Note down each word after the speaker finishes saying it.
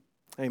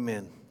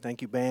Amen.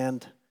 Thank you,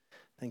 band.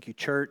 Thank you,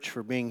 church,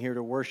 for being here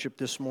to worship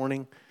this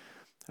morning.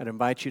 I'd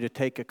invite you to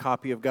take a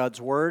copy of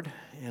God's Word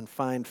and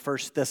find 1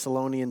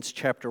 Thessalonians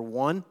chapter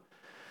 1.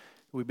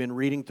 We've been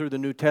reading through the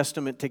New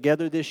Testament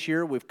together this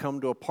year. We've come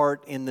to a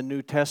part in the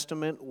New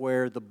Testament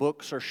where the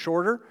books are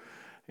shorter,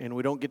 and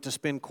we don't get to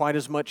spend quite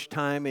as much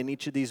time in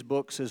each of these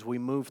books as we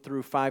move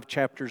through 5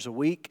 chapters a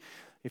week.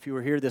 If you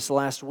were here this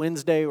last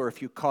Wednesday, or if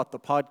you caught the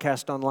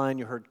podcast online,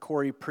 you heard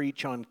Corey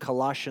preach on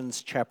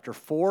Colossians chapter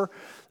 4.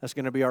 That's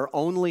going to be our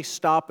only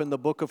stop in the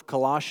book of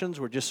Colossians.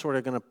 We're just sort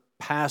of going to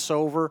pass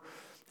over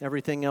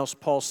everything else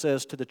Paul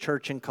says to the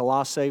church in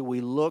Colossae.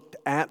 We looked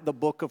at the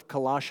book of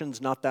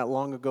Colossians not that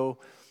long ago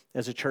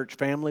as a church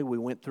family. We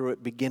went through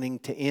it beginning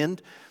to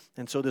end.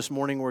 And so this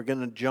morning we're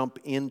going to jump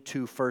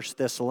into 1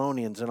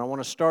 Thessalonians. And I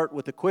want to start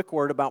with a quick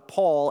word about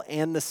Paul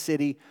and the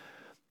city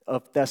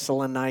of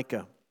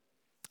Thessalonica.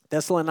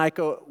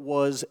 Thessalonica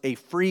was a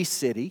free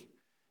city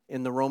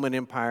in the Roman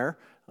Empire.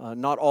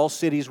 Not all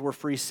cities were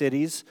free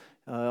cities.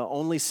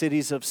 Only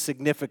cities of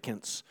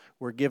significance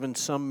were given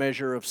some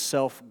measure of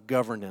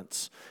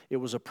self-governance. It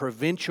was a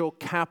provincial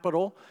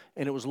capital,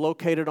 and it was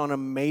located on a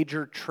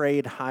major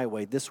trade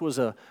highway. This was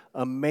a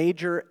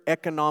major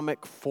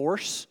economic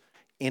force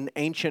in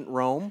ancient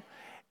Rome.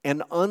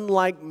 And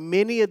unlike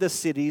many of the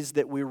cities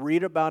that we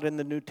read about in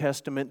the New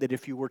Testament, that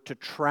if you were to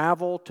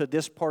travel to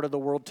this part of the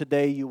world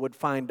today, you would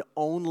find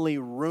only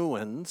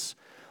ruins,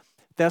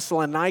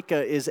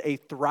 Thessalonica is a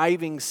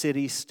thriving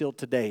city still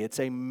today. It's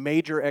a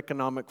major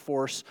economic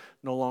force,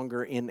 no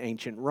longer in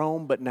ancient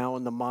Rome, but now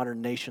in the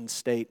modern nation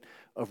state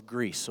of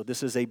Greece. So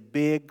this is a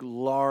big,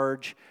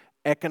 large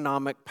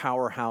economic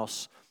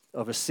powerhouse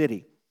of a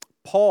city.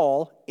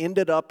 Paul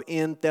ended up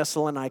in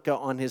Thessalonica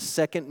on his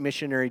second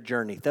missionary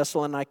journey.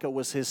 Thessalonica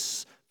was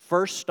his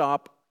first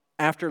stop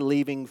after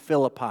leaving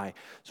Philippi.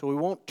 So we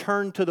won't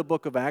turn to the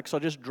book of Acts. I'll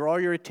just draw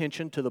your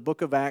attention to the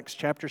book of Acts,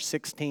 chapter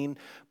 16.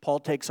 Paul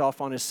takes off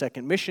on his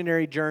second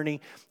missionary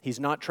journey. He's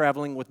not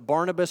traveling with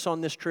Barnabas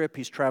on this trip.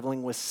 He's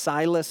traveling with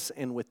Silas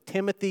and with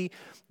Timothy.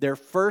 Their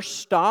first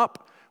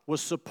stop was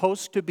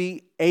supposed to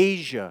be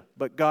Asia,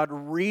 but God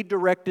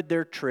redirected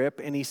their trip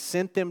and He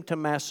sent them to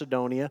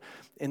Macedonia,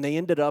 and they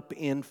ended up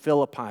in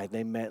Philippi.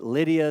 They met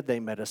Lydia, they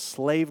met a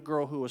slave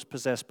girl who was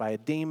possessed by a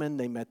demon,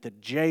 they met the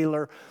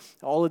jailer.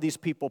 All of these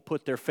people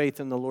put their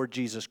faith in the Lord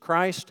Jesus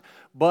Christ,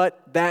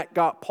 but that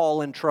got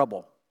Paul in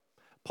trouble.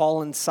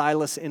 Paul and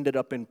Silas ended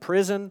up in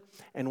prison,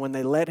 and when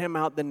they let him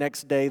out the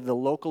next day, the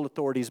local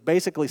authorities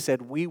basically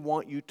said, "We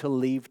want you to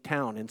leave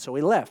town," and so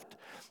he left.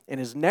 And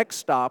his next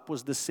stop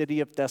was the city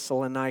of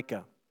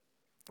Thessalonica.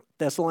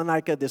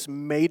 Thessalonica, this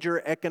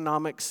major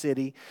economic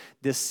city,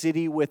 this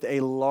city with a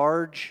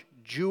large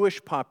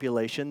Jewish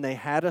population. They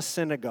had a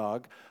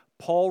synagogue.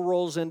 Paul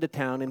rolls into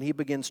town and he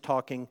begins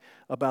talking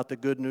about the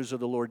good news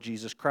of the Lord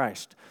Jesus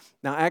Christ.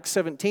 Now, Acts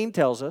 17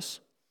 tells us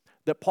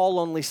that Paul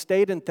only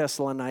stayed in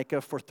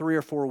Thessalonica for 3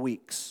 or 4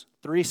 weeks,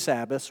 3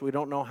 Sabbaths. We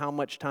don't know how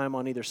much time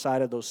on either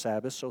side of those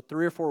Sabbaths, so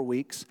 3 or 4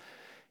 weeks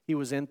he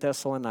was in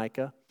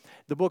Thessalonica.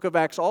 The book of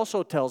Acts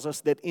also tells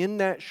us that in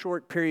that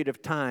short period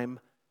of time,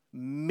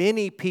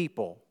 many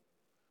people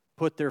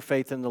put their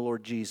faith in the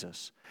Lord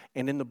Jesus.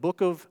 And in the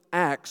book of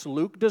Acts,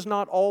 Luke does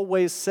not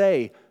always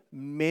say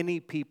many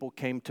people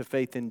came to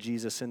faith in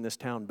Jesus in this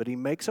town, but he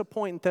makes a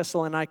point in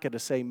Thessalonica to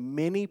say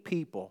many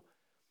people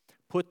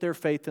put their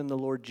faith in the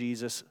Lord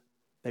Jesus.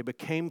 They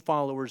became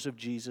followers of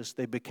Jesus.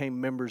 They became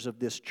members of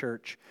this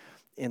church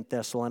in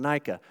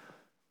Thessalonica.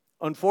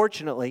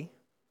 Unfortunately,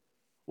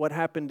 what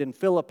happened in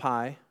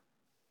Philippi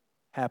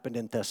happened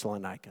in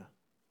Thessalonica.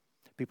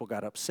 People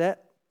got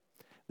upset.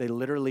 They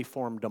literally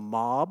formed a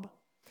mob.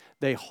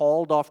 They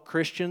hauled off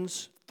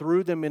Christians,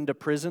 threw them into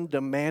prison,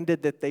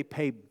 demanded that they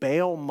pay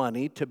bail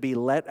money to be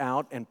let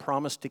out, and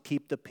promised to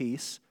keep the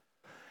peace.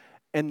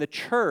 And the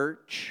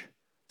church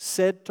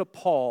said to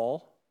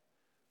Paul,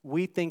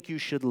 "We think you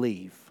should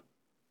leave.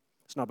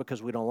 It's not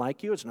because we don't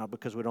like you. It's not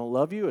because we don't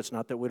love you. It's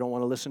not that we don't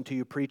want to listen to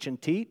you preach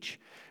and teach.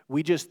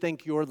 We just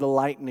think you're the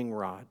lightning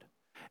rod.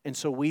 And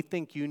so we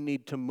think you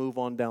need to move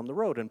on down the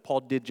road." And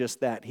Paul did just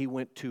that. He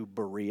went to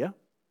Berea,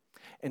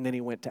 and then he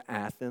went to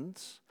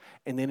Athens,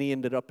 and then he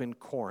ended up in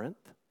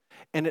Corinth.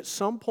 And at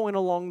some point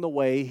along the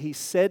way, he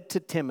said to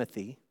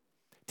Timothy,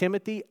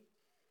 "Timothy,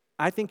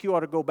 I think you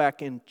ought to go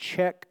back and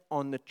check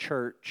on the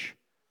church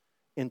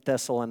in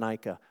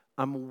Thessalonica.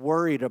 I'm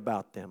worried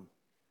about them.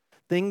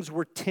 Things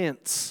were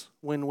tense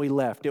when we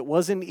left. It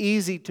wasn't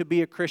easy to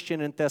be a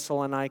Christian in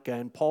Thessalonica,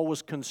 and Paul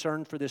was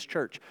concerned for this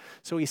church."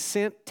 So he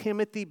sent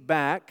Timothy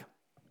back.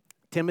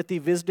 Timothy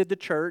visited the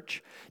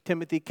church.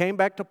 Timothy came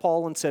back to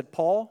Paul and said,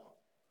 "Paul,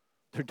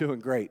 they're doing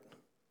great.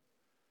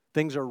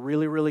 Things are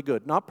really, really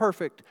good. Not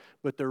perfect,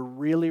 but they're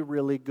really,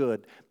 really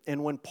good."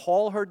 And when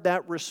Paul heard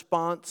that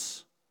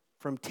response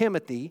from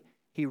Timothy,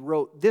 he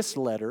wrote this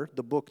letter,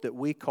 the book that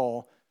we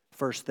call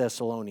 1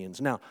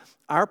 Thessalonians. Now,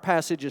 our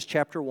passage is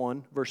chapter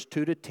 1, verse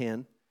 2 to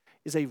 10.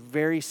 Is a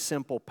very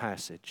simple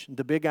passage.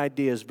 The big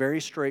idea is very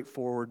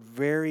straightforward,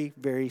 very,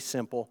 very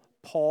simple.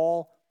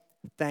 Paul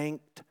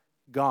thanked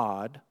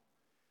God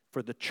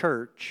for the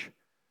church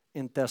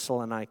in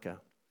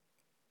Thessalonica.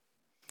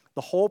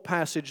 The whole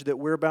passage that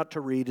we're about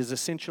to read is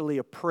essentially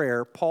a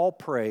prayer Paul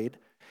prayed,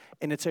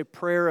 and it's a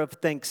prayer of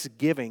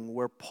thanksgiving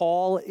where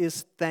Paul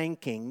is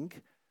thanking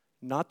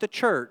not the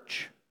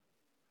church,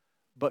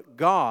 but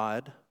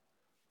God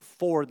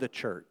for the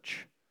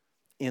church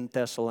in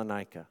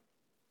Thessalonica.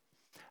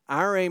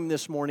 Our aim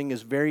this morning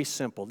is very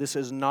simple. This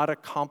is not a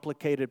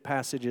complicated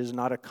passage, it is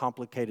not a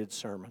complicated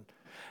sermon.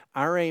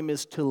 Our aim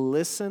is to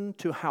listen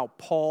to how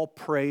Paul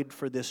prayed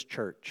for this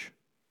church.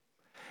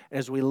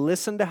 As we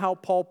listen to how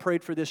Paul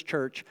prayed for this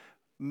church,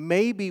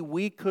 maybe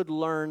we could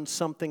learn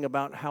something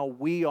about how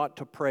we ought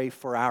to pray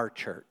for our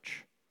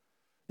church.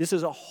 This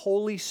is a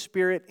Holy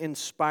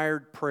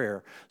Spirit-inspired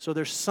prayer. So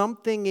there's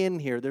something in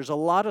here, there's a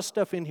lot of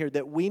stuff in here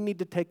that we need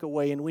to take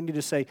away, and we need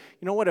to say,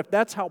 you know what, if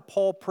that's how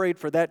Paul prayed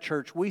for that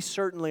church, we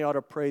certainly ought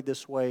to pray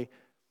this way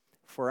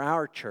for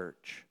our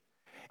church.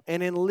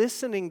 And in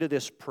listening to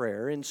this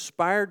prayer,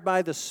 inspired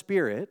by the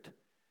Spirit,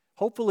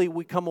 hopefully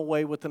we come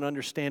away with an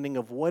understanding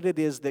of what it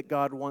is that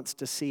God wants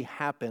to see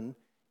happen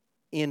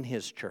in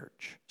His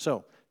church.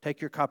 So,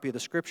 take your copy of the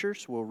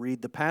Scriptures, we'll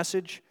read the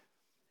passage,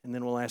 and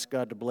then we'll ask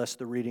God to bless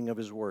the reading of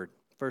His Word.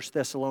 1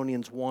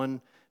 Thessalonians 1,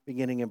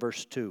 beginning in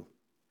verse 2.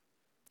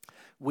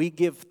 We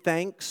give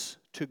thanks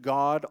to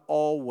God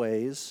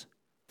always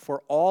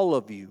for all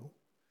of you,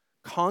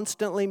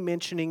 constantly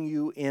mentioning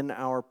you in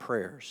our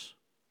prayers,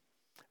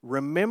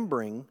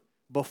 remembering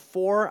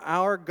before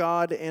our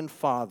God and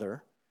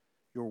Father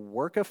your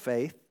work of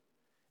faith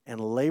and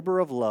labor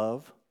of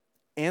love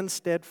and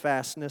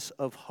steadfastness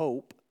of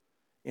hope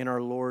in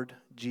our Lord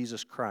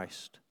Jesus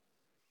Christ.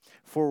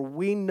 For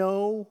we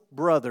know,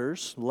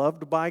 brothers,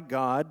 loved by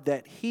God,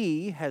 that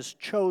He has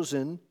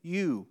chosen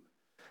you,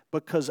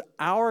 because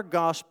our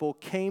gospel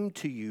came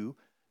to you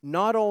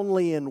not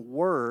only in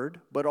word,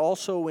 but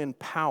also in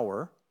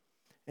power,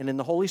 and in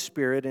the Holy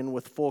Spirit, and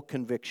with full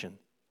conviction.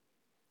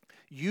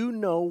 You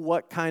know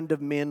what kind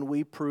of men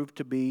we proved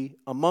to be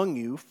among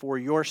you for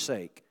your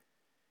sake.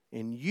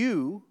 And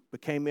you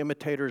became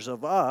imitators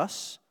of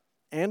us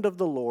and of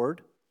the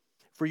Lord,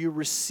 for you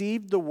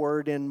received the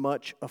word in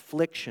much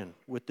affliction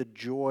with the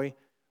joy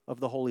of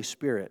the Holy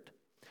Spirit,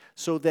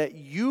 so that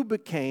you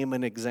became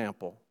an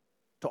example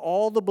to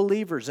all the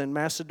believers in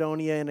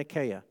Macedonia and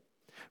Achaia.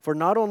 For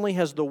not only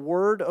has the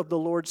word of the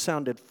Lord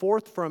sounded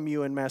forth from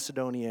you in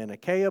Macedonia and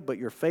Achaia, but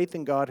your faith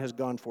in God has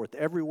gone forth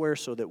everywhere,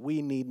 so that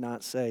we need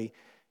not say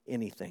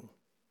anything.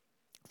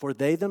 For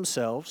they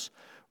themselves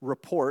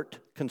report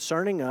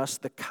concerning us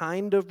the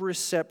kind of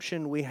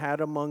reception we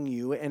had among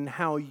you, and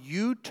how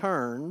you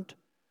turned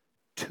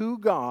to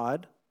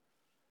God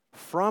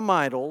from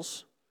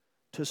idols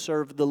to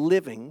serve the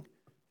living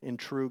and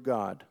true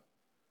God,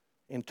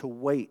 and to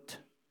wait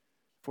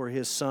for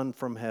His Son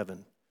from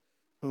heaven,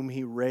 whom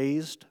He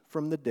raised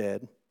from the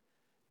dead,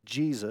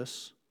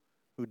 Jesus,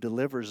 who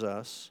delivers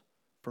us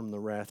from the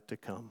wrath to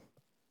come.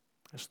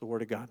 That's the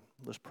Word of God.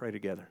 Let's pray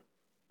together.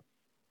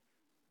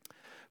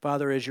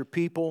 Father, as your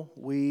people,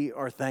 we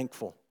are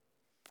thankful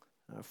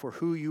for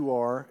who you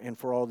are and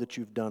for all that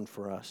you've done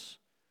for us.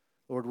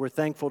 Lord, we're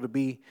thankful to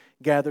be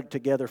gathered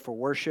together for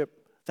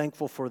worship,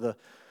 thankful for the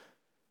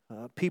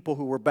people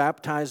who were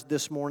baptized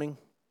this morning,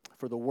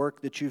 for the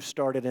work that you've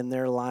started in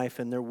their life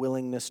and their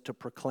willingness to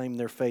proclaim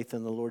their faith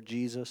in the Lord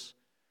Jesus.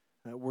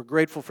 We're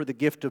grateful for the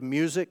gift of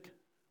music,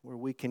 where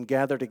we can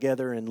gather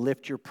together and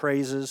lift your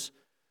praises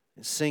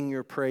and sing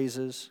your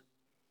praises.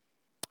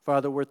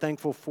 Father, we're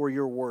thankful for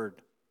your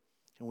word.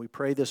 And we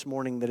pray this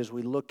morning that as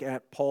we look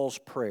at Paul's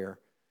prayer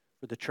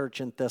for the church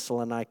in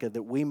Thessalonica,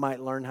 that we might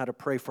learn how to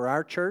pray for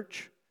our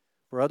church,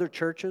 for other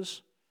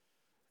churches,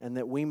 and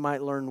that we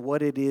might learn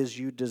what it is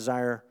you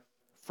desire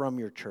from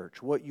your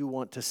church, what you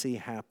want to see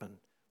happen,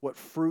 what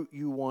fruit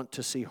you want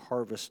to see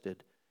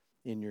harvested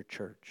in your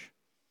church.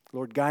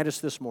 Lord, guide us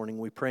this morning,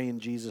 we pray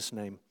in Jesus'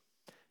 name.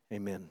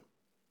 Amen.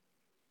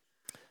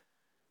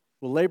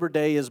 Well, Labor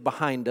Day is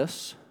behind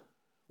us,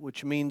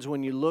 which means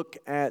when you look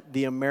at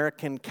the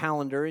American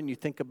calendar and you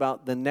think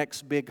about the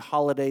next big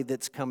holiday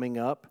that's coming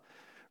up,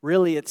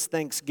 really it's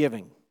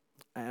Thanksgiving.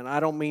 And I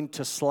don't mean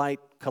to slight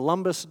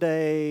Columbus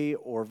Day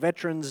or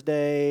Veterans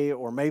Day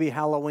or maybe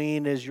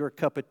Halloween is your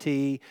cup of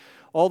tea.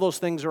 All those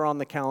things are on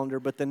the calendar,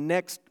 but the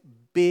next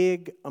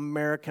big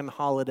American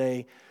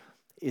holiday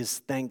is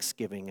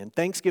Thanksgiving. And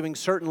Thanksgiving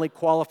certainly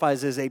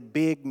qualifies as a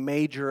big,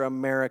 major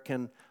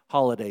American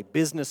holiday.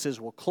 Businesses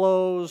will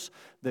close,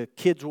 the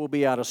kids will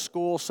be out of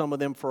school, some of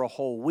them for a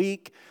whole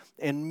week,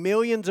 and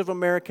millions of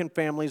American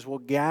families will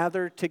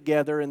gather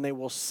together and they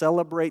will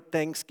celebrate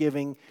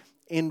Thanksgiving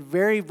in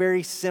very,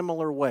 very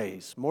similar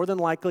ways. More than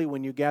likely,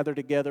 when you gather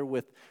together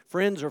with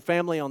friends or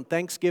family on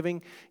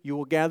Thanksgiving, you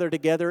will gather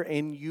together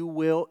and you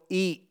will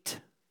eat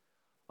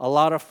a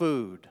lot of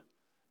food.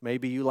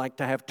 Maybe you like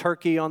to have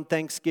turkey on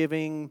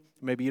Thanksgiving.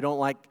 Maybe you don't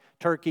like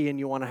turkey and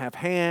you want to have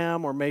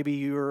ham, or maybe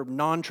you're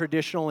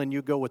non-traditional and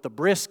you go with a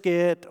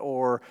brisket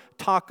or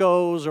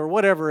tacos or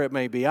whatever it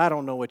may be. I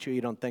don't know what you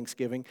eat on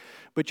Thanksgiving,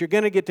 but you're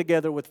going to get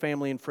together with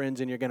family and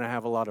friends and you're going to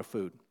have a lot of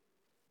food.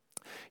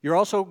 You're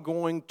also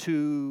going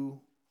to,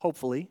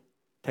 hopefully,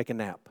 take a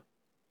nap.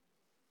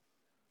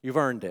 You've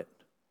earned it.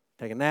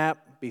 take a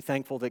nap, be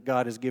thankful that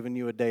God has given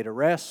you a day to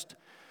rest.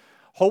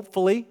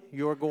 Hopefully,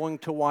 you're going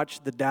to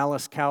watch the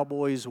Dallas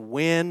Cowboys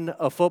win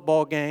a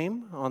football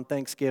game on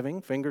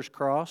Thanksgiving. Fingers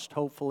crossed,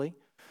 hopefully.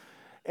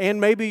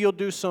 And maybe you'll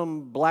do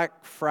some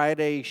Black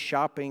Friday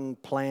shopping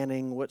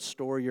planning, what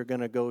store you're going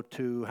to go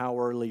to, how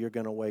early you're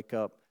going to wake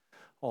up,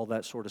 all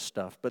that sort of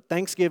stuff. But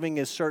Thanksgiving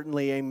is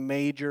certainly a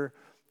major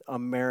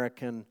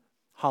American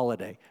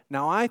holiday.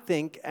 Now, I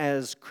think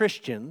as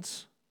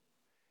Christians,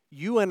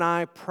 you and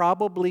I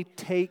probably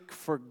take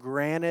for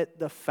granted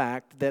the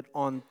fact that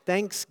on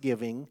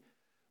Thanksgiving,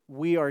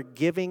 we are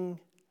giving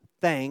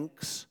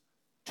thanks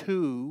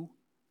to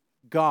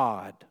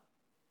God.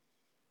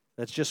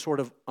 That's just sort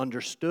of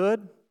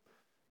understood.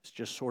 It's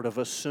just sort of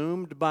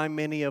assumed by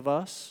many of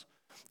us.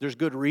 There's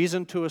good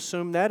reason to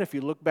assume that. If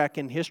you look back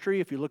in history,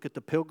 if you look at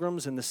the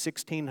Pilgrims in the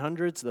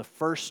 1600s, the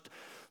first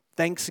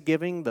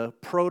Thanksgiving, the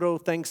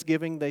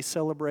proto-Thanksgiving they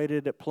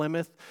celebrated at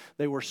Plymouth,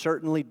 they were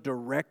certainly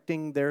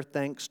directing their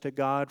thanks to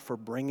God for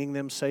bringing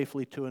them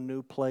safely to a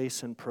new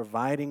place and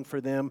providing for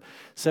them.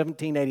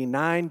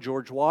 1789,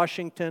 George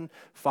Washington,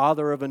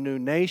 father of a new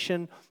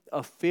nation,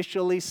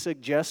 officially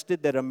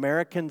suggested that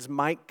Americans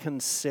might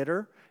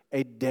consider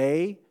a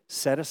day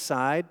set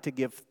aside to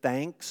give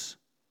thanks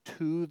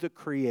to the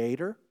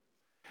Creator.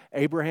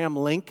 Abraham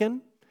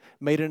Lincoln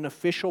made an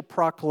official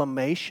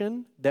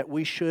proclamation that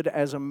we should,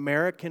 as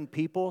American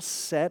people,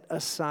 set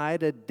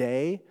aside a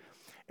day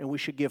and we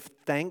should give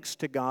thanks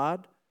to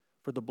God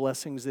for the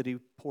blessings that He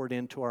poured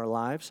into our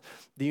lives.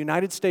 The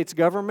United States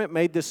government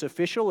made this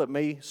official. It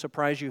may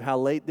surprise you how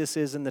late this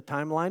is in the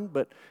timeline,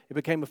 but it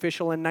became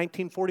official in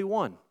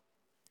 1941.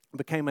 It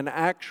became an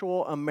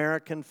actual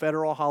American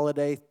federal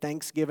holiday,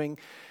 Thanksgiving,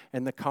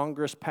 and the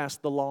Congress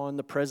passed the law and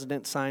the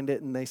president signed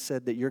it, and they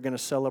said that you're going to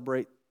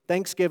celebrate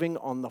Thanksgiving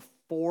on the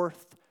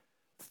fourth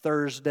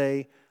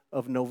Thursday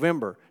of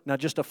November. Now,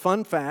 just a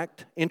fun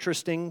fact,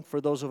 interesting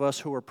for those of us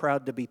who are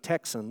proud to be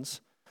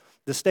Texans,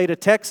 the state of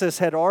Texas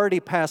had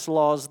already passed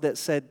laws that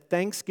said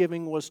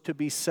Thanksgiving was to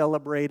be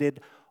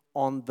celebrated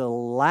on the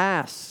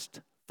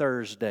last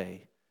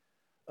Thursday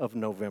of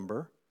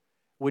November,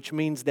 which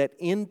means that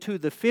into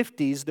the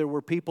 50s, there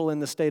were people in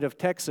the state of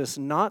Texas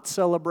not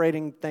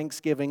celebrating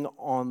Thanksgiving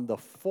on the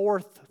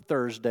fourth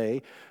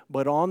Thursday,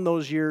 but on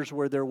those years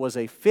where there was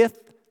a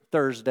fifth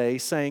Thursday,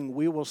 saying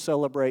we will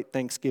celebrate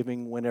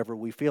Thanksgiving whenever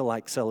we feel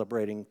like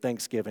celebrating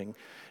Thanksgiving.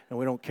 And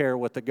we don't care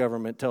what the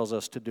government tells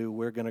us to do.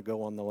 We're going to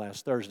go on the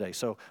last Thursday.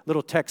 So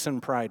little Texan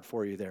pride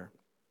for you there.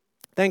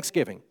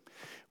 Thanksgiving.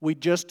 We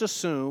just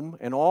assume,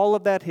 in all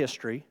of that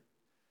history,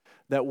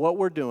 that what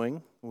we're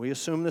doing, we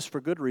assume this for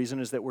good reason,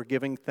 is that we're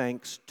giving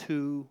thanks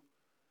to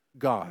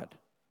God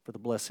for the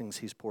blessings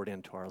He's poured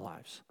into our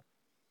lives.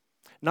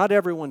 Not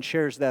everyone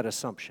shares that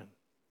assumption.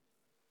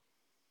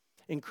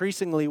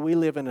 Increasingly, we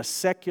live in a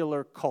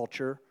secular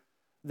culture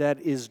that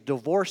is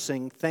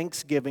divorcing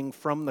Thanksgiving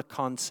from the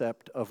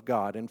concept of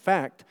God. In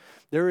fact,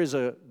 there is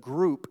a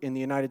group in the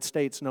United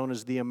States known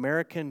as the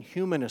American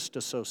Humanist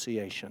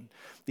Association.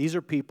 These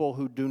are people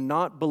who do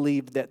not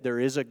believe that there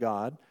is a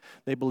God.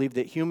 They believe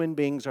that human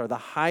beings are the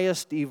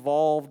highest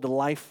evolved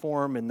life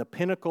form and the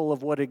pinnacle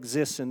of what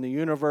exists in the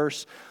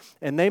universe.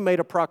 And they made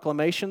a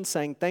proclamation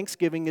saying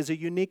Thanksgiving is a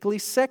uniquely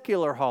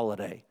secular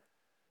holiday,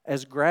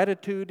 as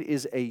gratitude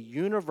is a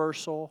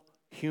universal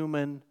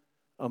human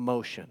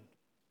emotion.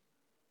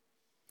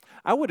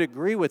 I would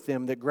agree with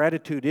them that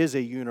gratitude is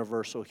a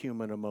universal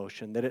human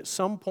emotion, that at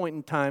some point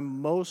in time,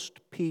 most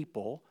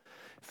people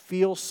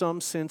feel some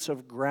sense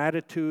of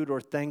gratitude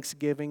or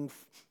thanksgiving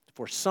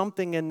for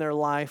something in their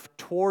life,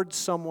 towards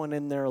someone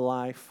in their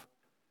life.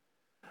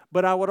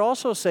 But I would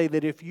also say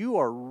that if you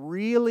are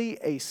really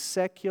a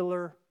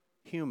secular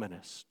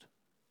humanist,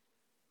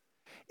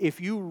 if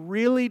you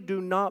really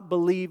do not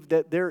believe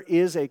that there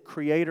is a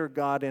creator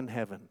God in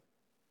heaven,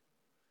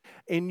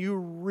 and you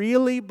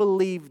really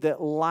believe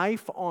that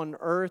life on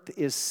earth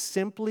is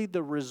simply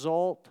the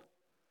result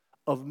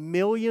of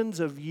millions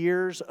of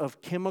years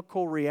of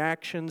chemical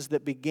reactions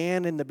that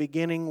began in the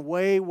beginning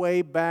way,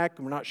 way back.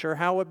 We're not sure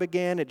how it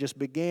began. It just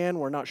began.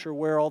 We're not sure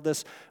where all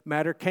this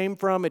matter came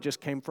from. It just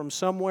came from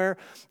somewhere.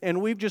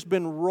 And we've just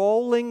been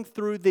rolling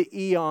through the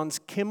eons,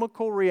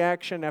 chemical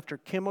reaction after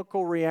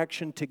chemical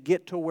reaction to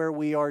get to where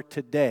we are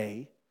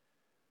today.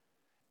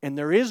 And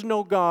there is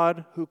no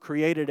God who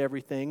created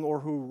everything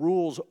or who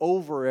rules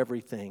over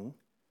everything.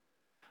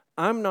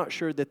 I'm not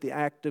sure that the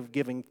act of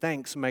giving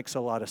thanks makes a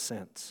lot of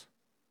sense.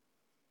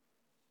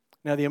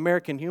 Now, the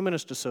American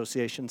Humanist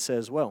Association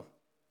says, well,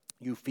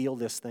 you feel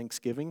this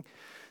thanksgiving,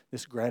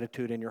 this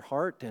gratitude in your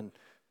heart, and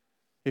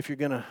if you're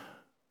going to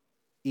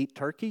eat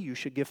turkey, you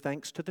should give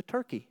thanks to the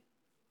turkey.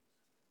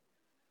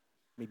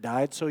 He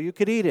died so you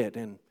could eat it,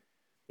 and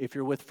if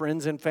you're with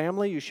friends and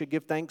family, you should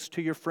give thanks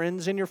to your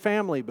friends and your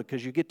family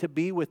because you get to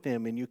be with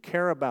them and you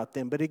care about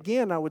them. But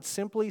again, I would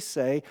simply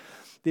say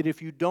that if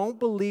you don't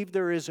believe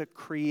there is a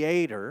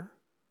creator,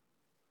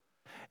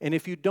 and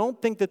if you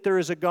don't think that there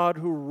is a God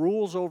who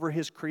rules over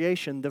His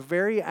creation, the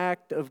very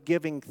act of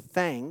giving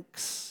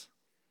thanks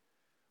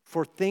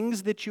for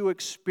things that you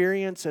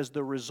experience as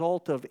the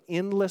result of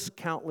endless,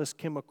 countless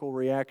chemical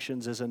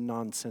reactions is a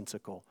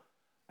nonsensical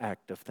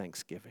act of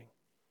thanksgiving.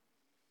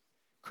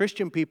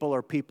 Christian people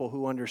are people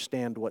who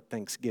understand what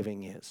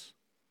thanksgiving is.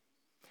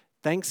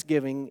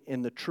 Thanksgiving,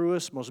 in the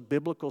truest, most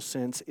biblical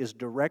sense, is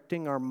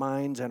directing our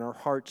minds and our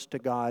hearts to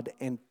God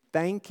and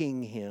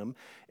thanking Him,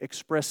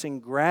 expressing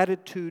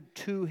gratitude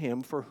to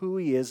Him for who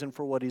He is and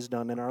for what He's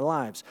done in our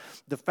lives.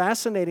 The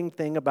fascinating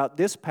thing about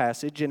this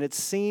passage, and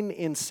it's seen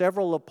in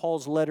several of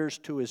Paul's letters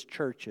to his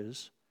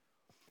churches,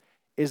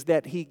 is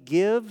that he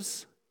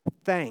gives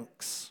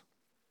thanks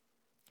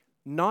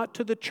not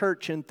to the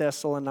church in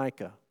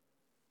Thessalonica,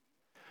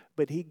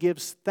 but he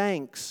gives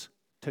thanks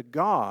to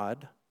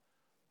God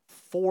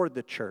for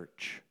the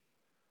church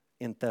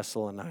in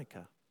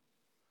Thessalonica.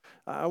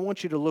 I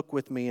want you to look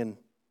with me and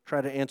try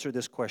to answer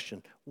this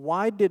question.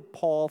 Why did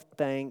Paul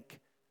thank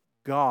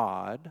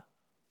God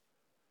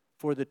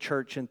for the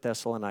church in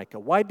Thessalonica?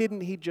 Why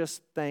didn't he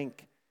just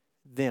thank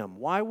them?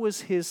 Why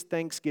was his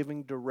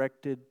thanksgiving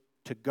directed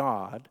to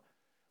God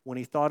when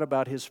he thought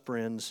about his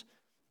friends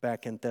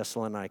back in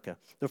Thessalonica?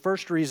 The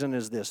first reason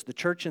is this: the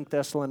church in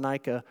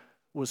Thessalonica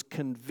was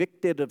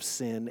convicted of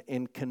sin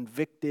and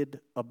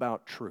convicted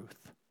about truth.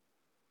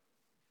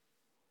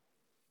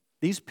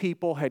 These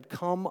people had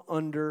come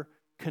under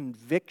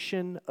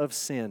conviction of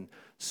sin,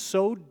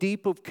 so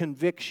deep of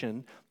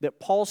conviction that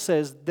Paul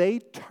says they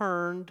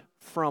turned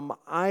from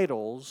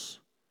idols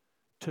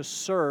to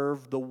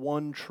serve the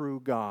one true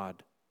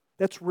God.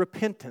 That's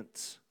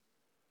repentance.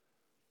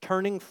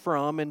 Turning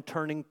from and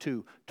turning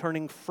to.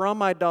 Turning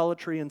from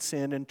idolatry and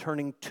sin and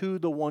turning to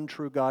the one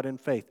true God in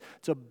faith.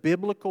 It's a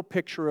biblical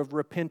picture of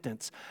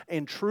repentance.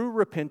 And true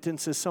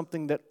repentance is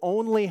something that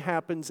only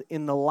happens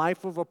in the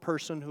life of a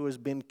person who has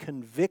been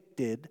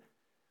convicted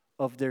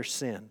of their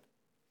sin.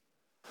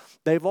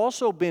 They've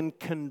also been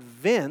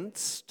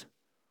convinced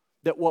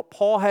that what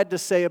Paul had to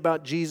say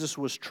about Jesus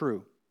was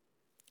true.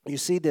 You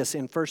see this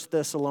in 1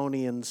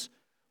 Thessalonians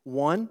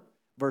 1,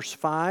 verse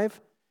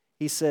 5.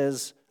 He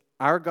says,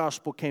 "Our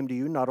gospel came to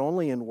you not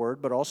only in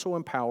word, but also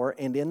in power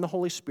and in the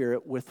Holy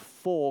Spirit with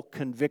full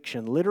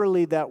conviction."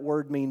 Literally, that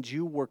word means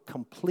you were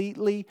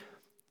completely,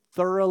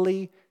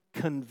 thoroughly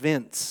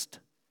convinced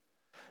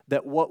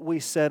that what we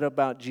said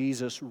about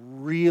Jesus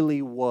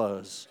really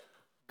was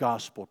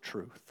gospel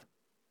truth.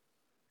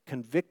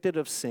 Convicted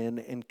of sin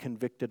and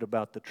convicted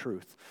about the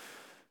truth.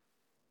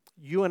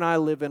 You and I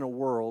live in a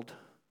world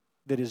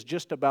that is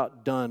just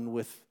about done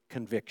with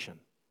conviction.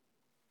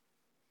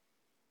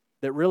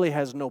 That really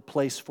has no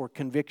place for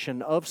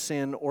conviction of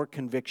sin or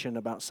conviction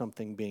about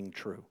something being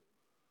true.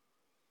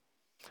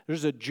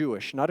 There's a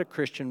Jewish, not a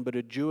Christian, but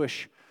a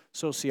Jewish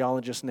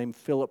sociologist named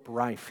Philip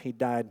Reif. He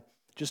died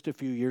just a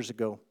few years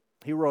ago.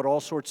 He wrote all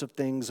sorts of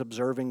things,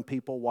 observing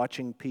people,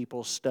 watching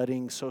people,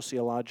 studying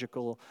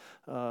sociological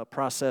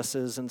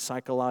processes and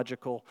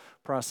psychological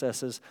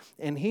processes.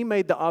 And he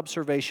made the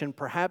observation,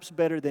 perhaps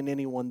better than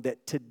anyone,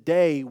 that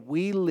today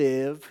we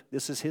live,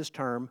 this is his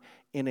term,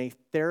 in a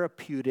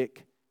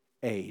therapeutic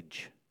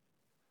age.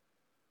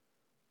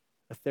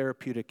 A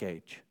therapeutic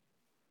age.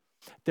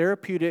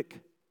 Therapeutic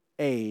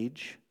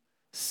age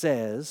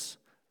says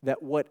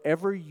that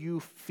whatever you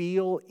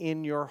feel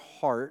in your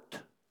heart,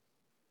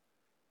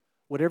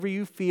 whatever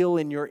you feel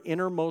in your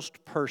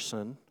innermost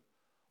person,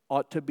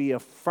 ought to be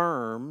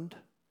affirmed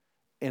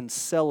and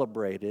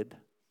celebrated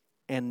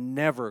and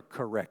never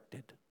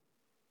corrected.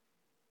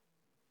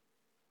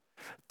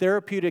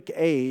 Therapeutic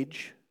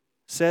age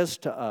says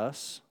to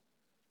us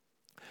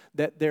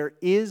that there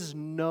is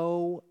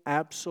no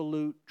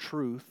absolute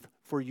truth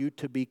for you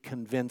to be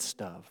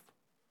convinced of.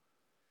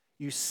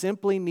 You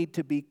simply need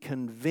to be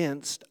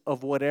convinced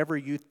of whatever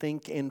you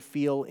think and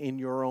feel in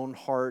your own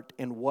heart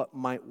and what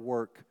might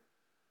work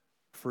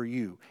for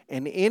you.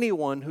 And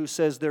anyone who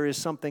says there is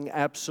something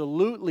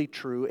absolutely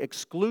true,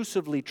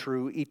 exclusively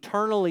true,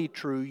 eternally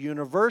true,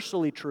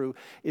 universally true,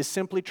 is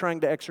simply trying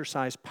to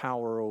exercise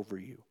power over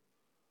you.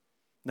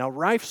 Now,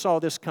 Reif saw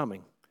this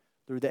coming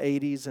through the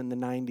 80s and the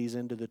 90s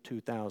into the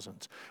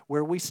 2000s.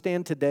 Where we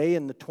stand today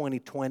in the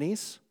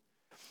 2020s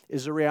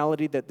is a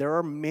reality that there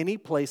are many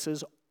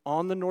places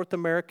on the North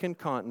American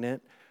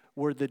continent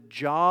where the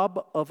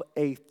job of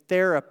a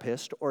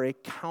therapist or a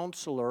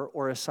counselor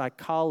or a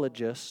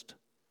psychologist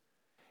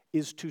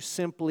is to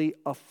simply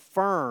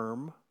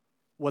affirm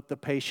what the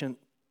patient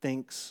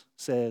thinks,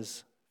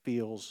 says,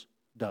 feels,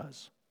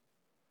 does.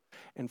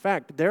 In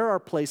fact, there are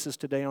places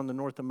today on the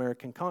North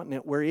American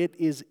continent where it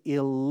is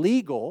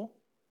illegal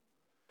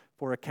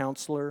for a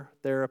counselor,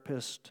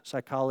 therapist,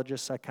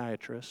 psychologist,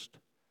 psychiatrist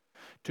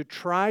to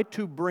try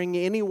to bring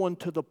anyone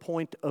to the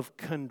point of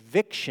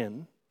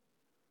conviction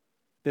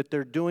that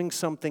they're doing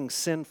something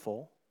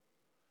sinful,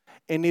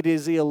 and it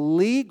is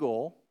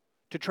illegal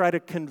to try to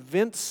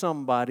convince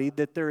somebody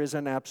that there is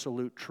an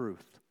absolute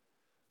truth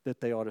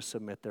that they ought to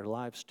submit their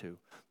lives to.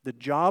 The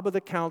job of the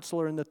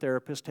counselor and the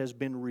therapist has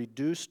been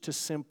reduced to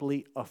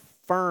simply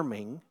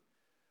affirming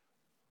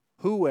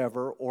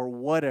whoever or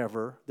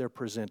whatever they're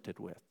presented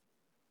with.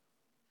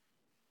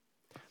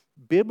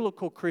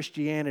 Biblical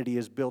Christianity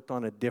is built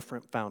on a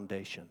different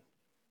foundation.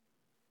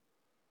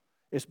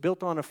 It's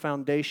built on a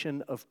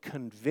foundation of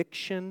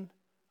conviction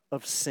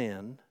of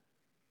sin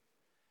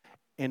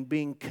and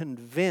being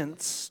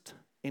convinced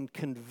and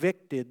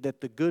convicted that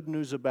the good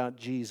news about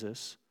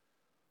Jesus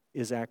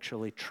is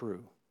actually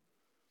true.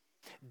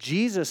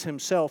 Jesus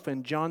himself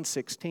in John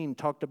 16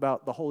 talked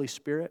about the Holy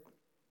Spirit.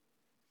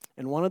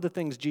 And one of the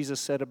things Jesus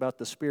said about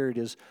the Spirit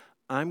is,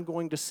 I'm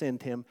going to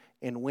send him,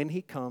 and when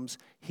he comes,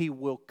 he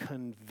will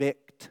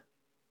convict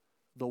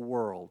the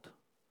world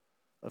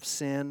of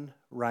sin,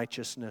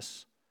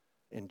 righteousness,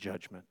 and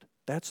judgment.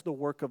 That's the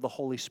work of the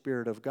Holy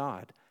Spirit of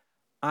God.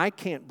 I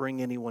can't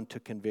bring anyone to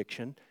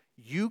conviction.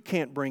 You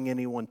can't bring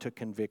anyone to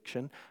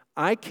conviction.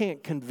 I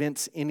can't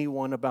convince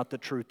anyone about the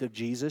truth of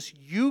Jesus.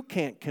 You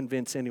can't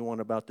convince anyone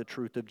about the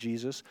truth of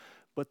Jesus.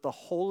 But the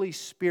Holy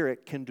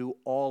Spirit can do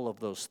all of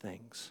those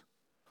things.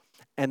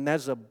 And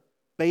that's a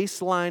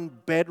baseline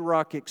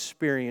bedrock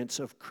experience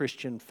of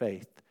Christian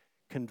faith.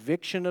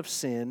 Conviction of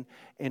sin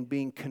and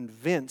being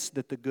convinced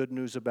that the good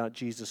news about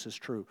Jesus is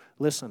true.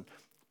 Listen,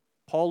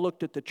 Paul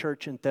looked at the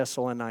church in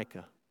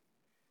Thessalonica.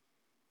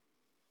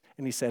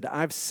 And he said,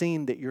 I've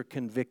seen that you're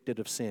convicted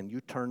of sin. You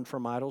turned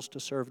from idols to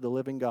serve the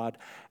living God.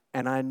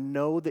 And I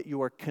know that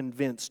you are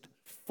convinced,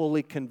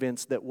 fully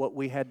convinced, that what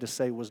we had to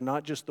say was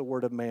not just the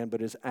word of man,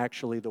 but is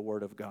actually the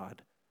word of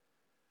God.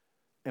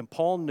 And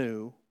Paul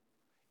knew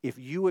if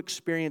you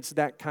experience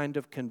that kind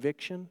of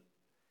conviction,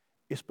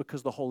 it's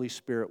because the Holy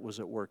Spirit was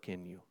at work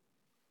in you.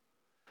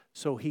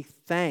 So he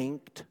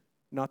thanked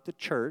not the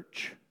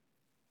church,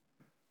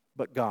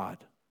 but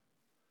God,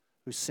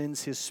 who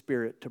sends his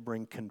Spirit to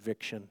bring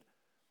conviction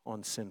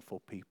on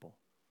sinful people.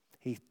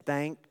 He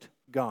thanked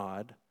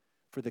God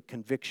for the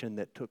conviction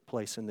that took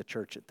place in the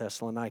church at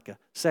Thessalonica.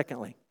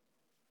 Secondly,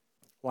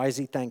 why is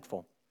he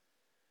thankful?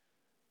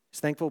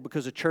 He's thankful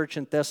because the church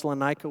in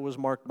Thessalonica was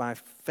marked by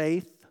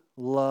faith,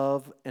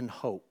 love, and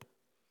hope.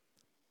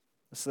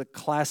 It's the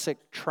classic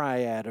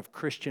triad of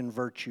Christian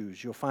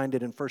virtues. You'll find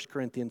it in 1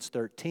 Corinthians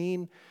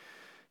 13. You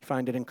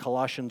find it in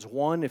Colossians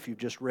 1 if you've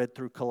just read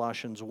through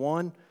Colossians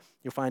 1.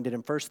 You'll find it in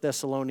 1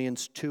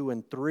 Thessalonians 2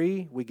 and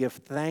 3. We give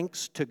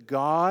thanks to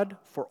God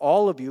for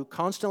all of you,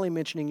 constantly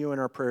mentioning you in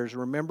our prayers,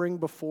 remembering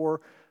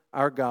before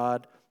our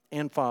God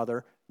and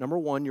Father, number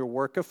one, your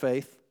work of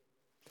faith.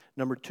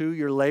 Number two,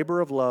 your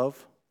labor of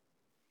love.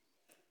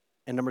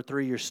 And number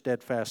three, your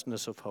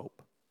steadfastness of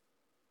hope.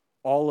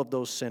 All of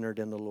those centered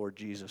in the Lord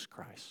Jesus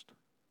Christ.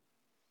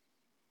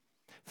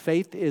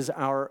 Faith is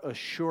our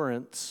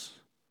assurance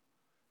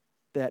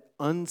that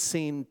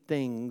unseen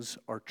things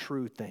are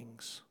true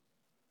things.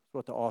 That's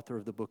what the author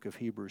of the book of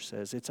Hebrews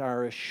says. It's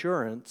our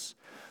assurance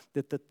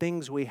that the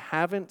things we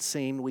haven't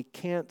seen, we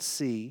can't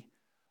see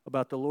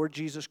about the Lord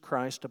Jesus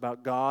Christ,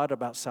 about God,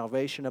 about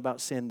salvation,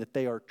 about sin, that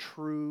they are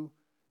true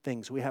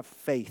things. We have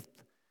faith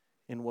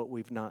in what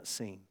we've not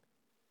seen.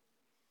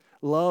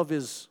 Love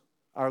is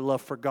our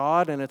love for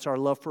God, and it's our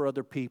love for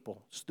other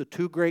people. It's the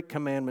two great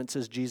commandments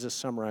as Jesus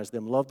summarized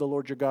them. Love the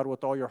Lord your God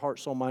with all your heart,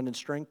 soul, mind, and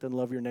strength, and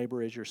love your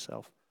neighbor as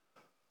yourself.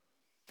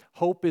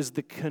 Hope is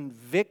the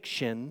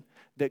conviction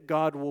that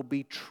God will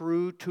be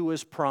true to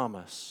his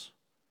promise.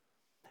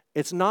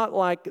 It's not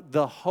like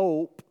the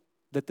hope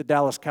that the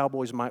Dallas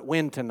Cowboys might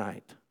win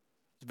tonight.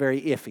 It's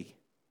very iffy.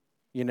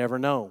 You never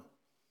know.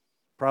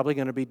 Probably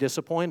going to be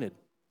disappointed.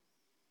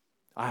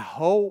 I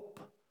hope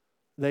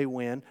they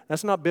win.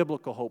 That's not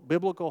biblical hope.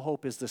 Biblical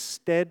hope is the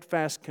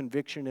steadfast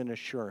conviction and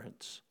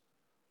assurance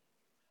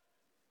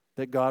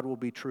that God will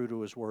be true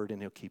to his word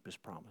and he'll keep his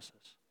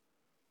promises.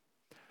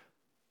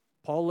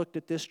 Paul looked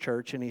at this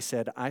church and he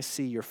said, I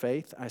see your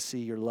faith, I see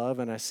your love,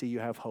 and I see you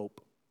have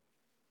hope.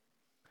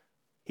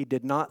 He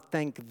did not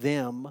thank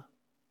them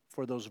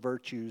for those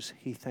virtues.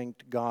 He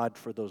thanked God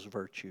for those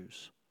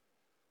virtues.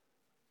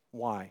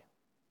 Why?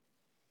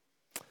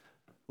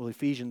 Well,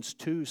 Ephesians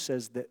 2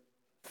 says that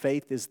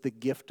faith is the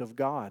gift of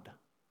God.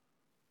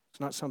 It's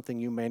not something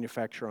you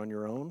manufacture on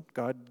your own.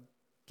 God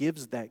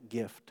gives that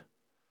gift.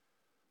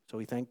 So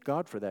he thanked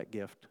God for that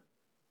gift.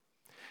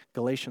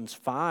 Galatians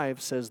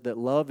 5 says that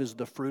love is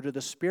the fruit of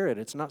the Spirit.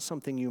 It's not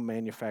something you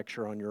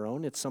manufacture on your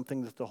own. It's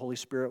something that the Holy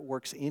Spirit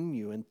works in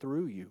you and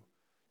through you.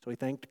 So he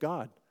thanked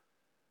God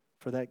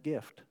for that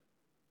gift.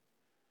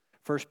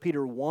 1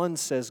 Peter 1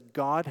 says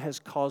God has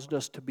caused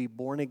us to be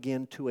born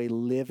again to a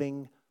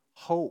living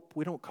hope.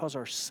 We don't cause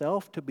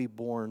ourselves to be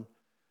born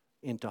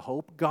into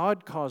hope.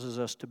 God causes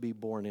us to be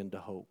born into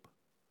hope.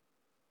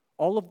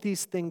 All of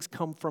these things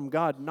come from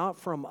God, not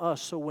from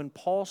us. So when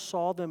Paul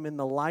saw them in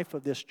the life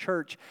of this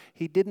church,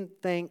 he didn't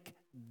thank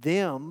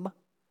them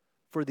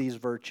for these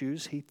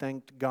virtues. He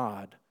thanked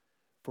God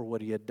for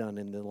what he had done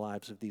in the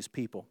lives of these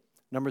people.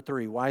 Number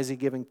three, why is he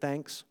giving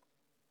thanks?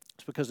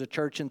 It's because the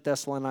church in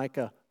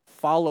Thessalonica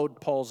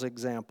followed Paul's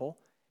example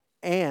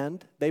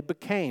and they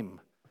became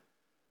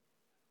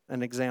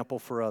an example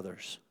for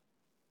others.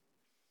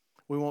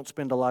 We won't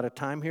spend a lot of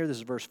time here. This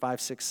is verse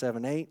 5, 6,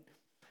 7, 8.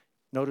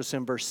 Notice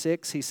in verse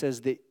 6, he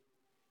says that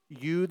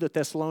you, the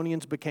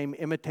Thessalonians, became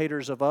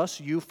imitators of us.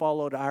 You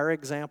followed our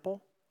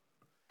example.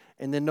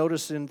 And then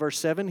notice in verse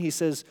 7, he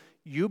says,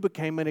 you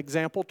became an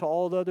example to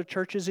all the other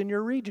churches in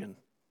your region.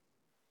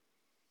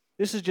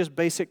 This is just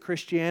basic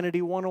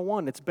Christianity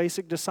 101. It's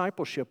basic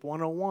discipleship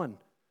 101.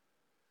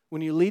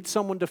 When you lead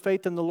someone to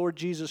faith in the Lord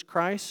Jesus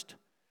Christ,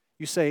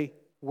 you say,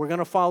 we're going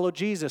to follow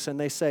Jesus. And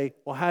they say,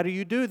 well, how do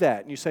you do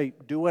that? And you say,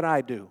 do what I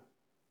do.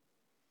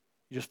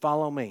 You just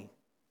follow me.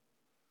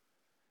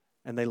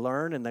 And they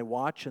learn and they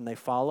watch and they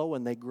follow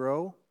and they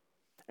grow.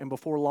 And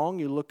before long,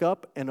 you look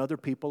up and other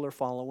people are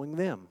following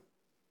them.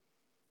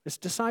 It's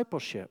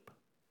discipleship.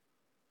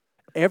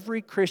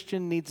 Every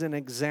Christian needs an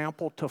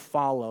example to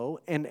follow,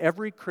 and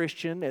every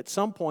Christian at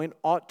some point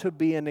ought to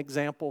be an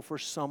example for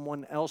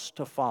someone else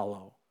to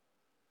follow.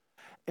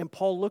 And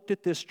Paul looked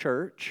at this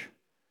church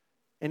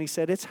and he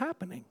said, it's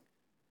happening.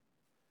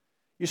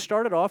 You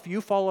started off, you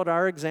followed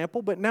our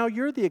example, but now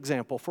you're the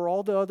example for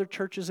all the other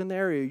churches in the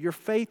area. Your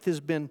faith has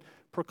been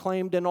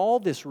proclaimed in all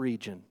this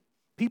region.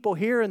 People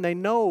hear and they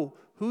know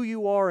who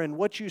you are and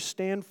what you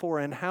stand for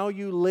and how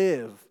you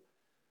live.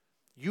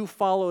 You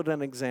followed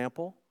an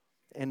example,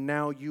 and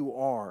now you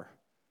are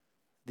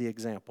the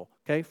example.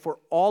 Okay? For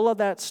all of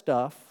that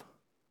stuff,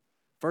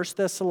 1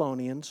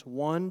 Thessalonians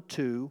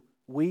 1:2,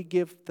 we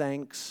give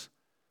thanks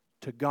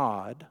to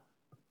God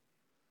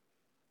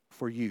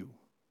for you.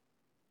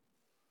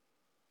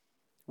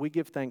 We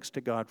give thanks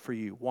to God for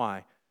you.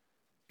 Why?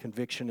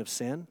 Conviction of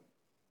sin,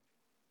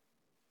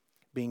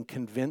 being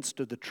convinced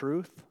of the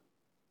truth,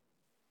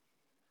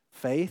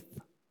 faith,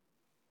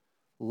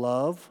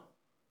 love,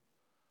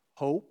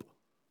 hope,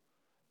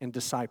 and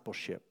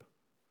discipleship.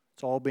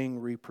 It's all being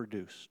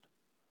reproduced.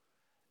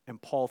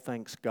 And Paul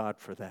thanks God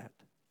for that.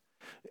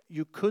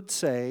 You could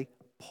say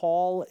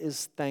Paul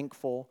is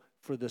thankful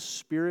for the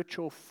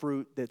spiritual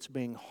fruit that's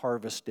being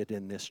harvested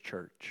in this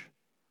church.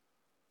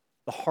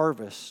 The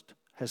harvest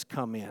has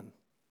come in.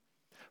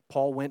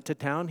 Paul went to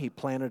town, he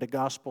planted a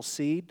gospel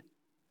seed.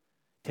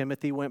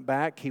 Timothy went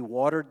back, he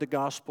watered the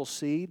gospel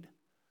seed,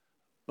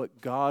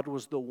 but God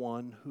was the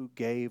one who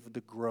gave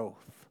the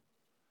growth.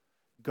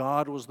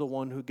 God was the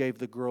one who gave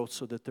the growth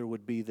so that there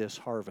would be this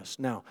harvest.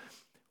 Now,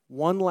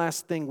 one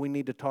last thing we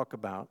need to talk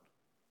about.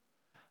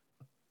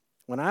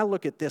 When I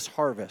look at this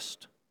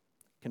harvest,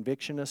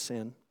 conviction of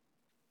sin,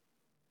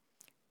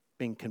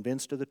 being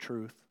convinced of the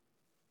truth,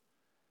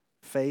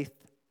 faith,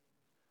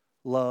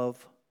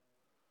 love,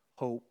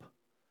 hope,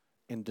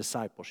 and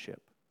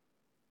discipleship,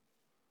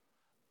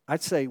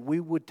 I'd say we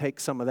would take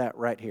some of that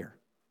right here.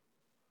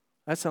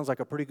 That sounds like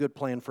a pretty good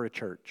plan for a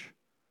church.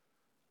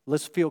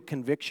 Let's feel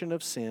conviction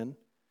of sin.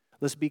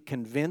 Let's be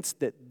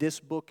convinced that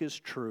this book is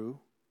true.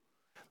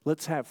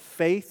 Let's have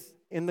faith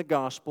in the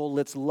gospel.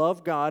 Let's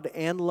love God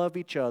and love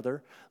each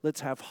other.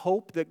 Let's have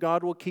hope that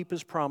God will keep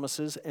His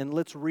promises, and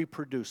let's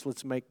reproduce.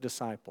 Let's make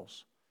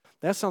disciples.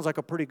 That sounds like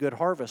a pretty good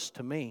harvest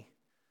to me.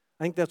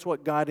 I think that's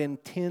what God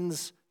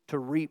intends to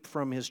reap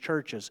from His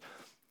churches.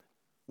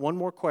 One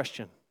more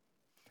question.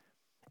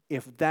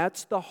 If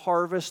that's the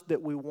harvest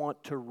that we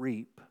want to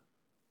reap,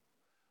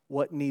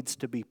 what needs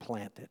to be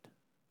planted?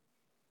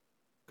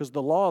 Because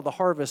the law of the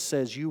harvest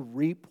says you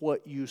reap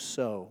what you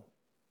sow.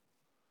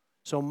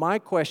 So my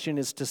question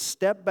is to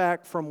step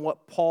back from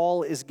what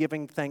Paul is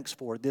giving thanks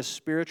for, this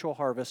spiritual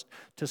harvest,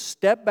 to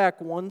step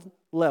back one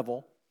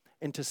level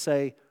and to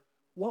say,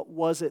 what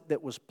was it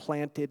that was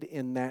planted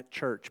in that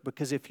church?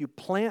 Because if you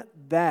plant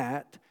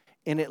that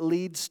and it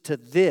leads to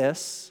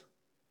this,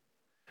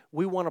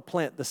 we want to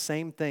plant the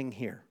same thing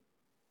here.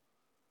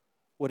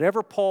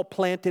 Whatever Paul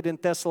planted in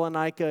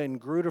Thessalonica and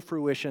grew to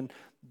fruition,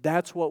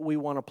 that's what we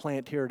want to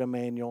plant here at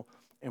Emmanuel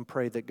and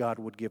pray that God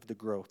would give the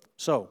growth.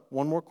 So,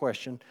 one more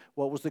question.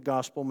 What was the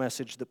gospel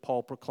message that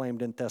Paul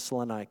proclaimed in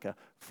Thessalonica?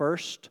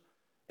 First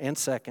and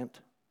second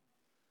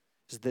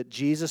is that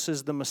Jesus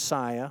is the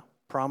Messiah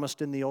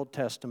promised in the Old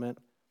Testament,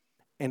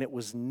 and it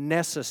was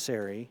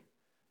necessary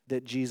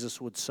that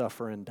Jesus would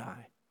suffer and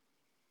die.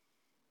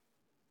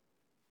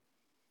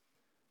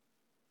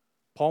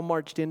 Paul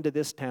marched into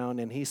this town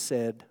and he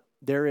said,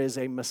 there is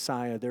a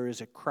Messiah, there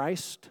is a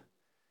Christ,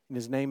 and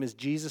His name is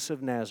Jesus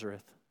of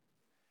Nazareth.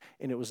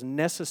 And it was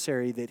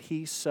necessary that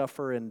He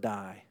suffer and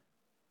die.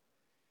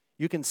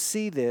 You can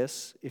see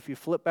this if you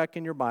flip back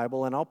in your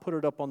Bible, and I'll put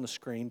it up on the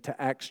screen,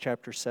 to Acts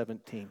chapter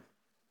 17.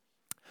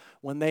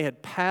 When they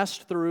had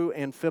passed through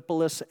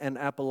Amphipolis and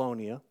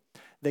Apollonia,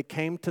 they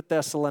came to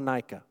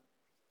Thessalonica,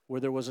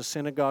 where there was a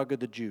synagogue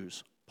of the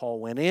Jews. Paul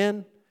went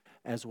in,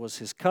 as was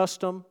his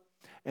custom,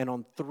 and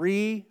on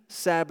 3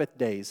 Sabbath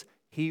days,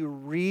 he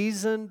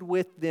reasoned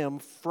with them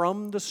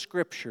from the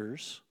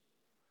Scriptures,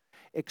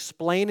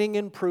 explaining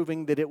and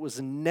proving that it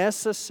was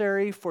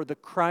necessary for the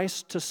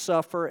Christ to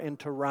suffer and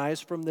to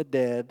rise from the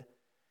dead,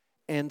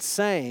 and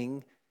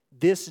saying,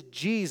 this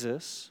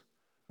Jesus,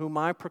 whom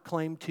I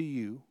proclaim to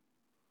you,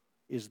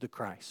 is the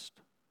Christ.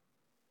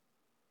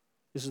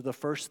 This is the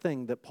first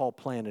thing that Paul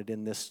planted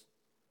in this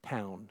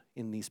town,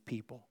 in these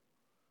people.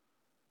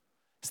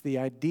 It's the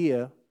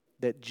idea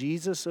that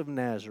Jesus of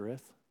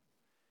Nazareth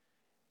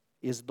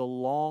is the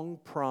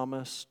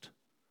long-promised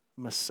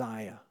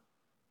Messiah.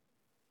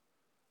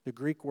 The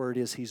Greek word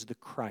is He's the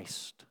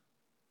Christ.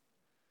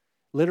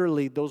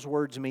 Literally, those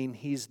words mean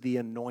He's the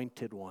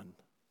anointed one.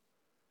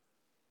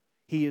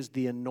 He is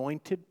the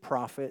anointed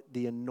prophet,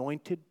 the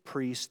anointed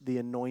priest, the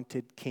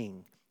anointed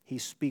king. He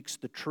speaks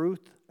the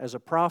truth as a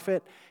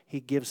prophet. He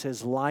gives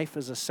his life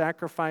as a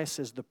sacrifice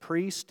as the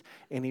priest,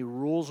 and he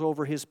rules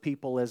over his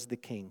people as the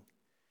king.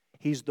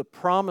 He's the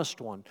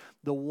promised one,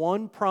 the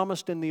one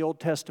promised in the Old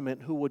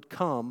Testament who would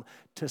come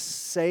to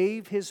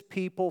save his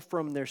people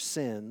from their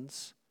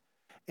sins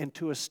and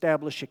to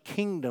establish a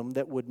kingdom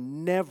that would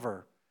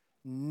never,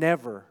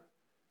 never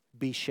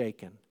be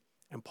shaken.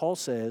 And Paul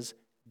says,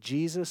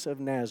 Jesus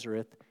of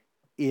Nazareth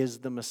is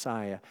the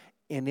Messiah.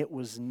 And it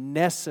was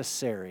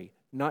necessary,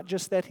 not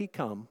just that he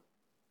come,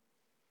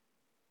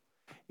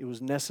 it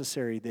was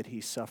necessary that he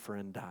suffer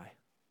and die.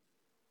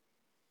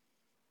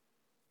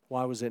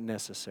 Why was it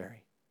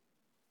necessary?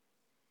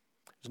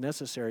 It was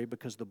necessary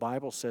because the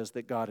Bible says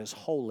that God is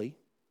holy,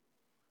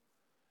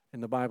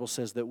 and the Bible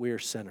says that we are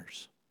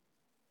sinners.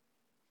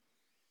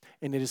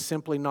 And it is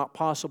simply not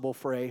possible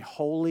for a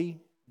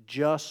holy,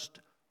 just,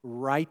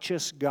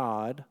 righteous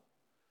God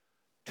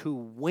to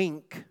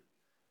wink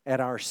at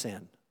our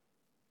sin.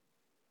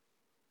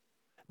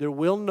 There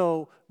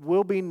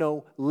will be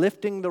no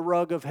lifting the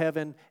rug of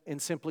heaven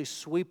and simply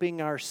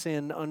sweeping our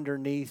sin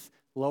underneath,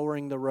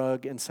 lowering the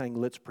rug and saying,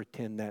 let's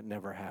pretend that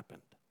never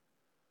happened.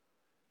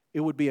 It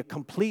would be a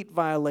complete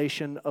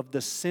violation of the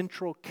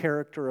central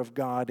character of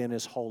God and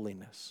His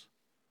holiness.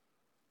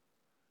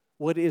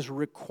 What is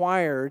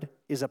required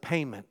is a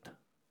payment,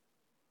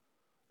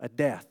 a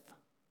death.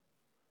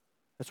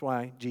 That's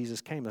why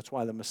Jesus came. That's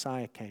why the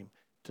Messiah came,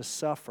 to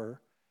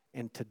suffer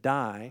and to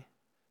die,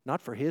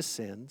 not for His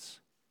sins,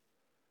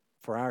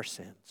 for our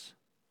sins.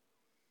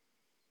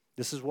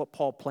 This is what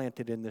Paul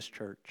planted in this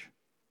church.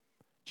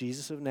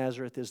 Jesus of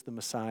Nazareth is the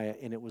Messiah,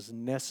 and it was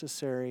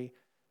necessary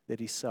that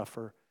He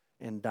suffer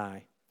and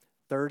die.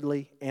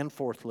 Thirdly and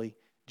fourthly,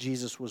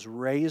 Jesus was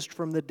raised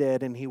from the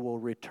dead, and He will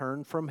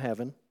return from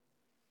heaven,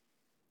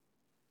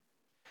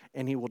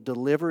 and He will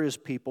deliver His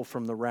people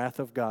from the wrath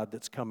of God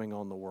that's coming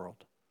on the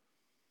world.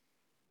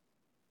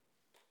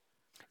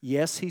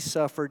 Yes, He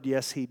suffered.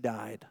 Yes, He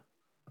died.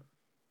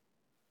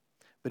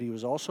 But He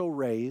was also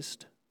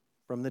raised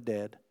from the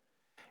dead,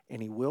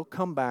 and He will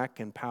come back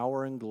in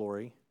power and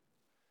glory.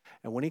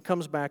 And when He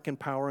comes back in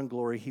power and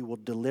glory, He will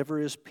deliver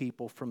His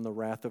people from the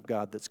wrath of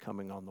God that's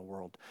coming on the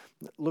world.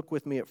 Look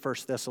with me at 1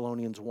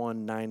 Thessalonians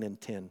 1, 9 and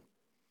 10.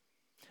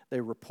 They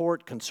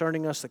report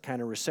concerning us the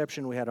kind of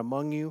reception we had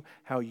among you,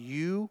 how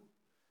you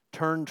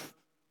turned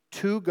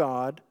to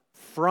God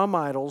from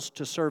idols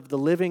to serve the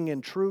living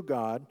and true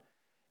God,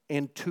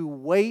 and to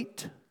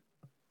wait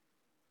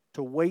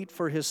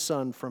for His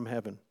Son from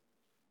heaven,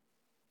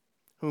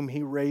 whom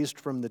He raised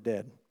from the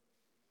dead,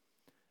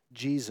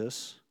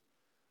 Jesus,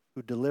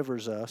 who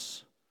delivers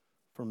us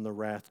from the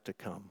wrath to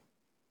come.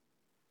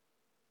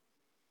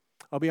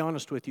 I'll be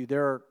honest with you,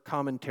 there are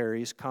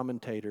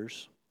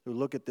commentators, who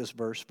look at this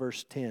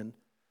verse 10,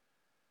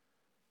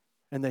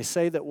 and they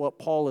say that what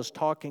Paul is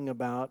talking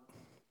about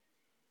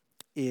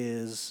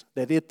is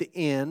that at the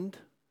end,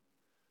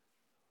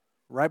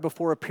 right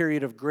before a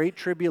period of great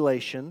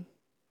tribulation,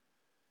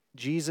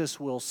 Jesus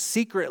will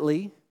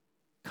secretly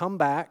come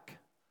back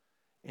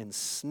and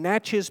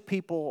snatch His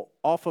people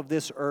off of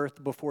this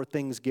earth before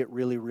things get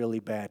really, really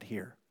bad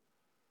here.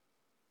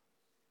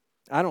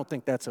 I don't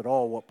think that's at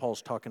all what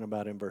Paul's talking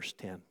about in verse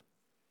 10.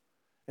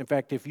 In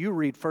fact, if you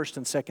read 1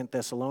 and 2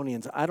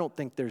 Thessalonians, I don't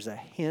think there's a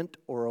hint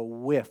or a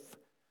whiff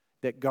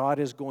that God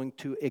is going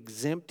to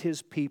exempt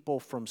His people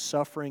from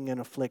suffering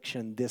and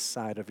affliction this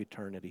side of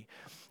eternity.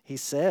 He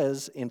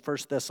says in 1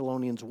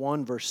 Thessalonians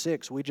 1, verse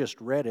 6, we just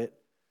read it,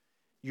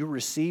 you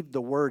received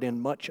the word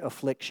in much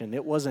affliction.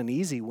 It wasn't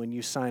easy when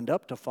you signed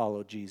up to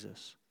follow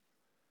Jesus.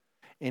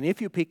 And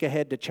if you peek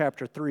ahead to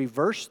chapter 3,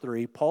 verse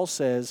 3, Paul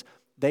says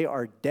they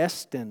are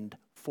destined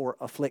for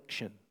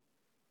affliction.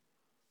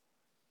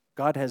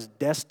 God has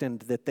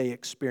destined that they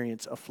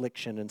experience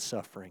affliction and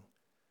suffering.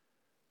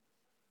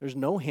 There's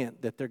no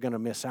hint that they're going to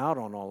miss out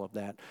on all of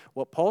that.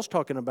 What Paul's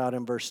talking about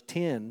in verse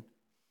 10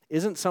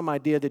 isn't some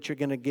idea that you're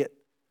going to get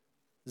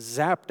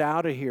zapped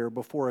out of here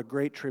before a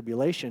great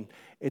tribulation.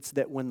 It's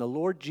that when the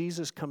Lord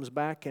Jesus comes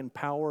back in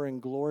power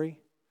and glory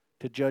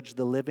to judge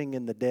the living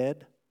and the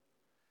dead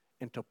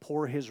and to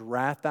pour His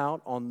wrath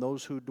out on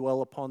those who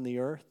dwell upon the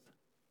earth,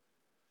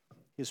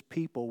 His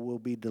people will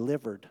be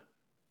delivered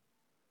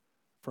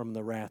from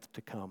the wrath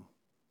to come.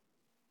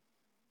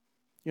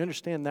 You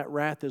understand that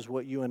wrath is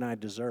what you and I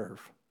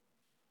deserve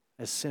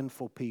as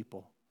sinful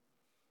people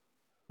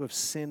who have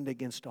sinned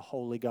against a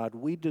holy God.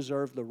 We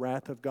deserve the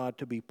wrath of God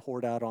to be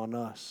poured out on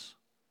us.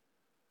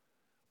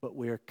 But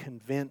we are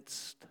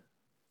convinced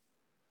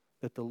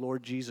that the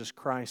Lord Jesus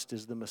Christ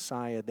is the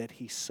Messiah, that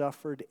He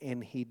suffered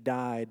and He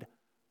died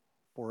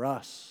for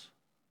us,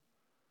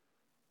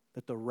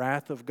 that the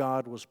wrath of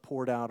God was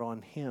poured out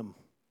on Him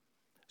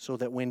so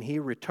that when He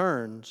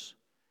returns,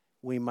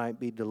 we might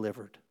be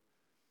delivered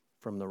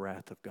from the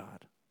wrath of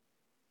God.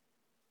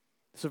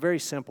 It's a very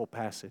simple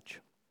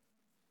passage.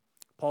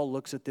 Paul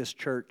looks at this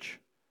church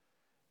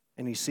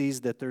and he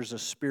sees that there's a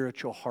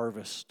spiritual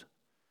harvest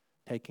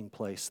taking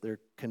place. They're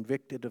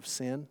convicted of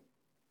sin.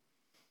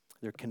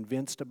 They're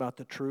convinced about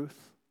the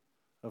truth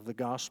of the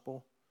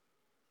gospel.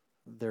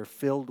 They're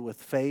filled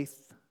with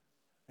faith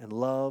and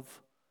love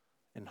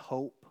and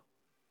hope.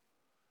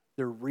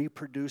 They're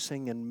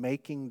reproducing and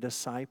making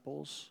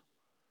disciples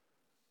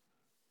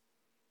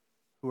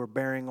who are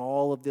bearing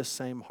all of this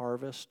same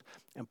harvest.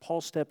 And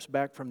Paul steps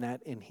back from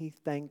that and he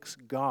thanks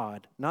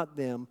God, not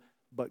them,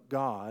 but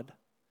God,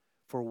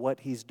 for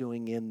what he's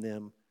doing in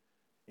them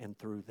and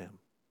through them.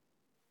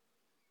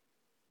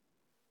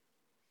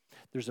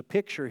 There's a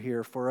picture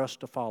here for us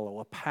to follow,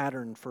 a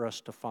pattern for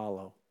us to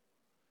follow.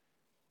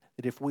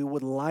 That if we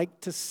would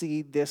like to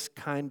see this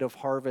kind of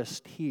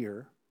harvest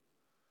here,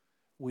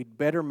 we'd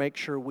better make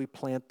sure we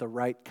plant the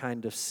right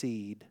kind of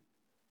seed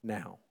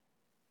now.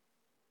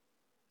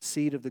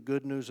 Seed of the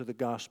good news of the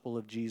gospel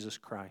of Jesus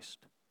Christ.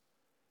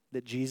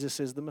 That Jesus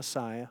is the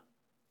Messiah,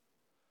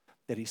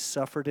 that he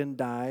suffered and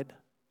died,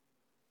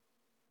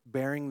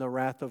 bearing the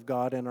wrath of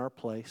God in our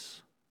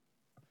place,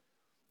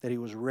 that he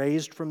was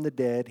raised from the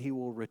dead, he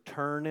will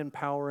return in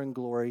power and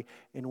glory,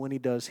 and when he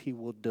does, he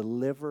will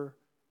deliver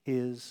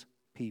his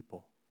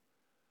people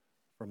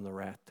from the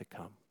wrath to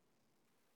come.